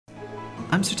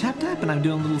I'm Sir Tap Tap, and I'm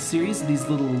doing a little series of these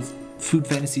little food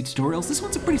fantasy tutorials. This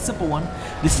one's a pretty simple one.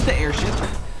 This is the Airship,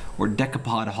 or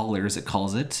Decapod Hauler as it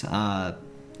calls it.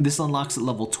 This unlocks at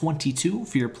level 22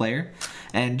 for your player.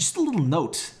 And just a little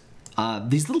note,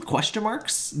 these little question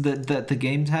marks that the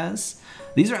game has,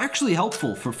 these are actually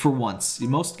helpful for once. In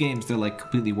most games, they're like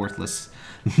completely worthless.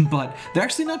 But they're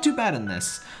actually not too bad in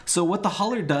this. So what the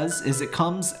hauler does is it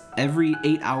comes every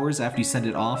 8 hours after you send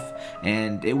it off,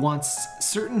 and it wants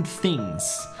certain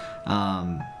things.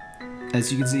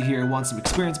 As you can see here, it wants some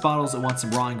experience bottles, it wants some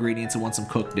raw ingredients, it wants some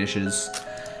cooked dishes.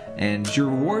 And your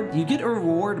reward, you get a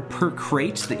reward per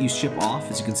crate that you ship off.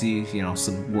 As you can see, you know,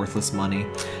 some worthless money,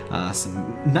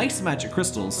 some nice magic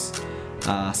crystals,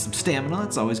 some stamina,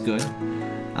 that's always good.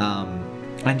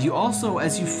 And you also,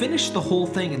 as you finish the whole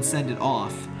thing and send it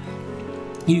off,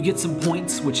 you get some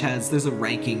points, which there's a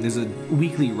ranking, there's a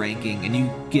weekly ranking, and you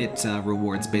get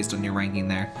rewards based on your ranking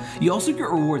there. You also get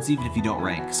rewards even if you don't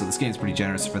rank, so this game's pretty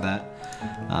generous for that.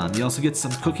 You also get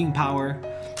some cooking power,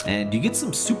 and you get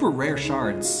some super rare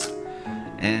shards,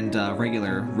 and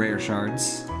regular rare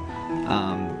shards.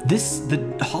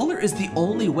 The hauler is the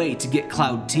only way to get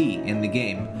Cloud Tea in the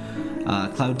game.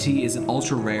 Cloud Tea is an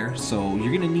ultra rare, so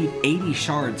you're gonna need 80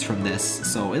 shards from this,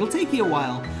 so it'll take you a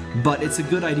while, but it's a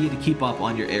good idea to keep up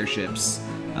on your airships.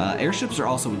 Airships are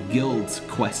also a guild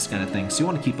quest kind of thing, so you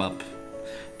want to keep up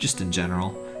just in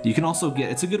general. You can also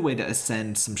get, it's a good way to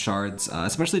ascend some shards,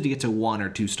 especially to get to 1 or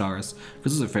 2 stars,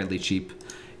 because those are fairly cheap.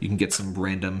 You can get some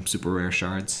random super rare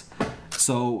shards.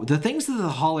 So the things that the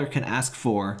hauler can ask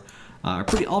for are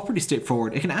all pretty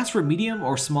straightforward. It can ask for medium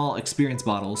or small experience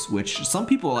bottles, which some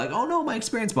people are like, oh no, my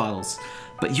experience bottles.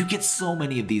 But you get so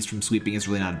many of these from sweeping, it's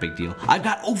really not a big deal. I've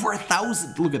got over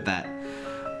 1,000, look at that.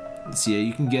 So yeah,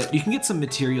 you can get some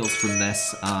materials from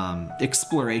this.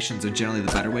 Explorations are generally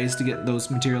the better ways to get those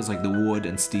materials, like the wood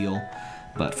and steel.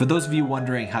 But for those of you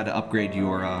wondering how to upgrade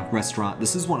your restaurant,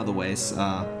 this is one of the ways.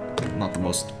 Not the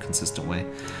most consistent way,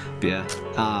 but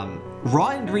yeah.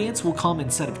 Raw ingredients will come in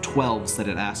a set of 12s that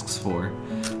it asks for.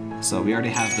 So we already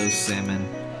have those salmon.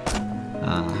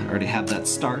 Already have that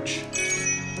starch.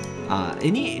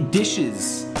 Any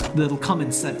dishes that'll come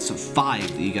in sets of 5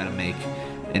 that you gotta make.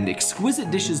 And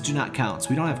exquisite dishes do not count, so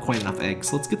we don't have quite enough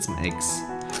eggs. Let's get some eggs.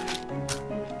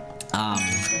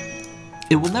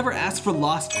 It will never ask for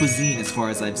lost cuisine as far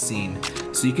as I've seen.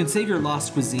 So you can save your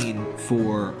lost cuisine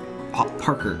for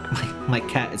Parker. My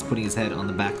cat is putting his head on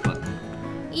the back button.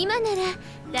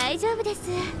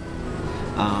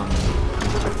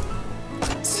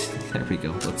 There we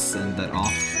go. Let's send that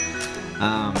off.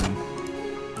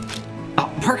 Oh,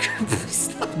 Parker, please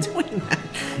stop doing that.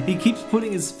 He keeps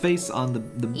putting his face on the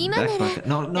back bucket.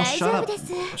 No, shut up.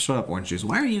 Shut up, orange juice.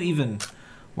 Why are you even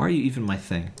my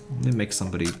thing? Let me make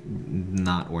somebody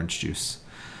not orange juice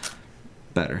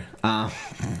better.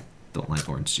 Don't like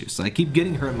orange juice. I keep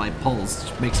getting her in my pulse,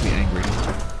 which makes me angry.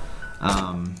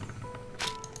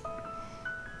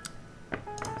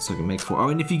 So I can make 4. Oh,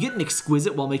 and if you get an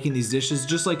exquisite while making these dishes,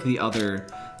 just like the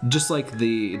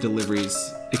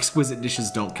deliveries, exquisite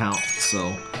dishes don't count,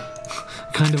 so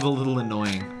kind of a little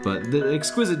annoying. But the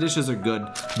exquisite dishes are good.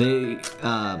 They,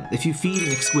 if you feed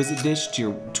an exquisite dish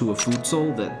to a food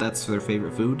soul that's their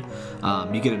favorite food,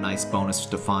 you get a nice bonus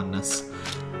to fondness.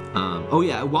 Oh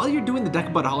yeah, while you're doing the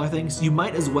Decapod Hauler things, you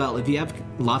might as well, if you have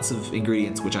lots of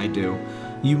ingredients, which I do,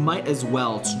 you might as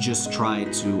well just try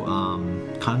to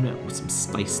condiment with some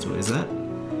spice to it. Is that?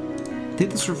 I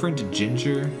think this is referring to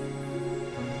ginger.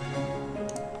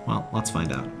 Well, let's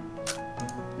find out.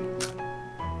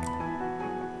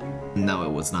 No,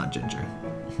 it was not ginger.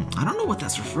 I don't know what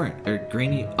that's referring. Or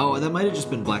grainy. Oh, that might have just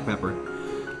been black pepper.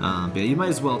 But yeah, you might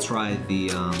as well try the.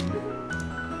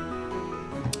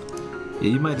 Yeah,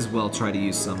 you might as well try to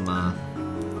use some,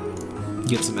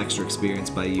 get some extra experience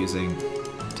by using,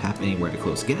 tap anywhere to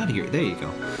close. Get out of here, there you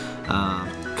go.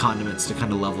 Condiments to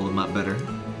kind of level them up better.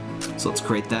 So let's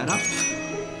crate that up.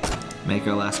 Make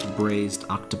our last braised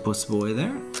octopus boy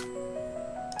there.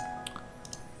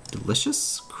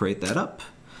 Delicious, crate that up.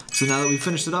 So now that we've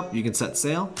finished it up, you can set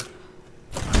sail.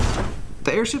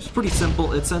 The airship's pretty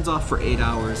simple, it sends off for 8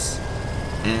 hours.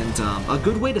 And a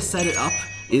good way to set it up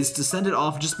is to send it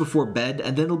off just before bed,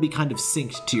 and then it'll be kind of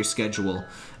synced to your schedule,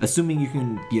 assuming you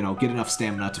can, you know, get enough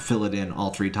stamina to fill it in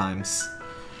all 3 times.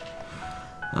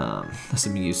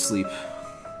 Assuming you sleep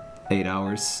 8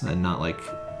 hours and not like,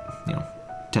 you know,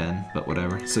 10, but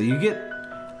whatever. So you get,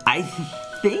 I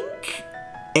think,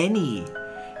 any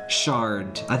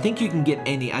shard. I think you can get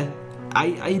any.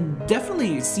 I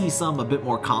definitely see some a bit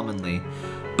more commonly,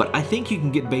 but I think you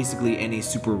can get basically any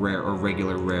super rare or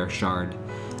regular rare shard.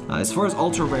 As far as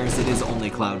ultra rares, it is only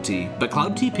Cloud Tea, but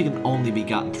Cloud Tea can only be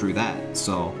gotten through that,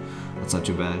 so that's not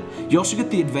too bad. You also get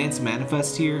the Advanced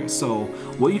Manifest here, so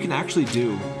what you can actually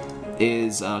do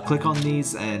is click on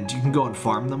these and you can go and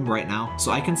farm them right now.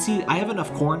 So I can see I have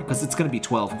enough corn because it's going to be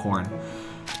 12 corn.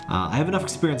 I have enough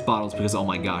experience bottles because, oh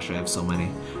my gosh, I have so many.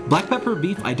 Black pepper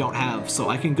beef I don't have, so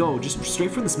I can go just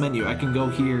straight from this menu. I can go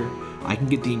here, I can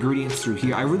get the ingredients through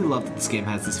here. I really love that this game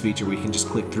has this feature where you can just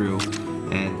click through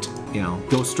and, you know,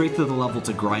 go straight to the level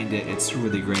to grind it. It's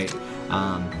really great.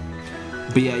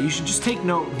 But yeah, you should just take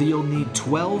note that you'll need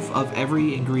 12 of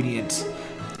every ingredient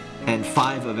and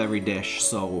 5 of every dish.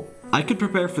 So I could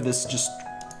prepare for this just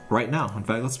right now. In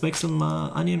fact, let's make some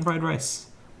onion fried rice.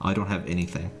 Oh, I don't have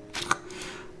anything.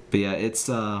 But yeah, it's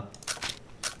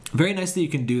very nice that you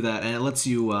can do that, and it lets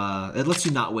you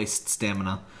not waste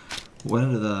stamina. One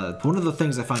of the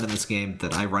things I find in this game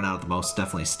that I run out of the most,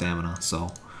 definitely stamina. So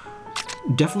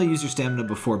definitely use your stamina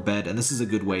before bed, and this is a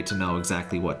good way to know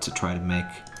exactly what to try to make.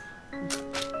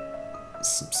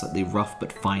 Some slightly rough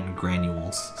but fine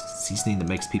granules, seasoning that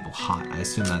makes people hot. I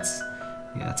assume that's,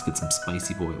 yeah, let's get some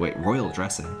spicy boy. Wait, royal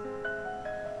dressing?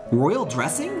 Royal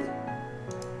dressing?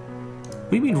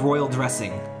 What do you mean royal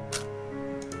dressing?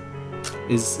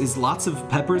 Is lots of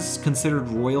peppers considered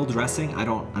royal dressing? I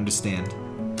don't understand.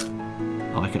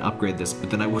 Oh, I can upgrade this, but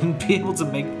then I wouldn't be able to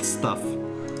make stuff.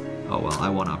 Oh well, I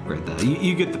want to upgrade that.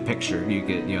 You get the picture.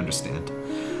 You understand.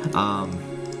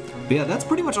 But yeah, that's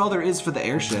pretty much all there is for the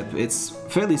airship. It's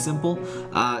fairly simple.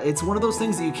 It's one of those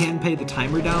things that you can pay the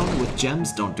timer down with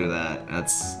gems. Don't do that.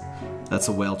 That's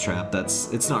a whale trap.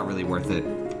 It's not really worth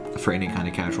it for any kind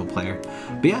of casual player.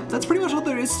 But yeah, that's pretty much all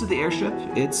there is to the airship.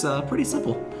 It's pretty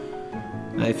simple.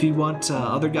 If you want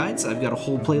other guides, I've got a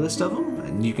whole playlist of them,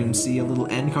 and you can see a little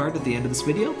end card at the end of this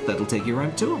video that'll take you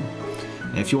right to them.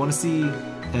 And if you want to see,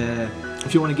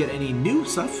 if you want to get any new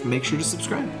stuff, make sure to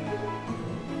subscribe.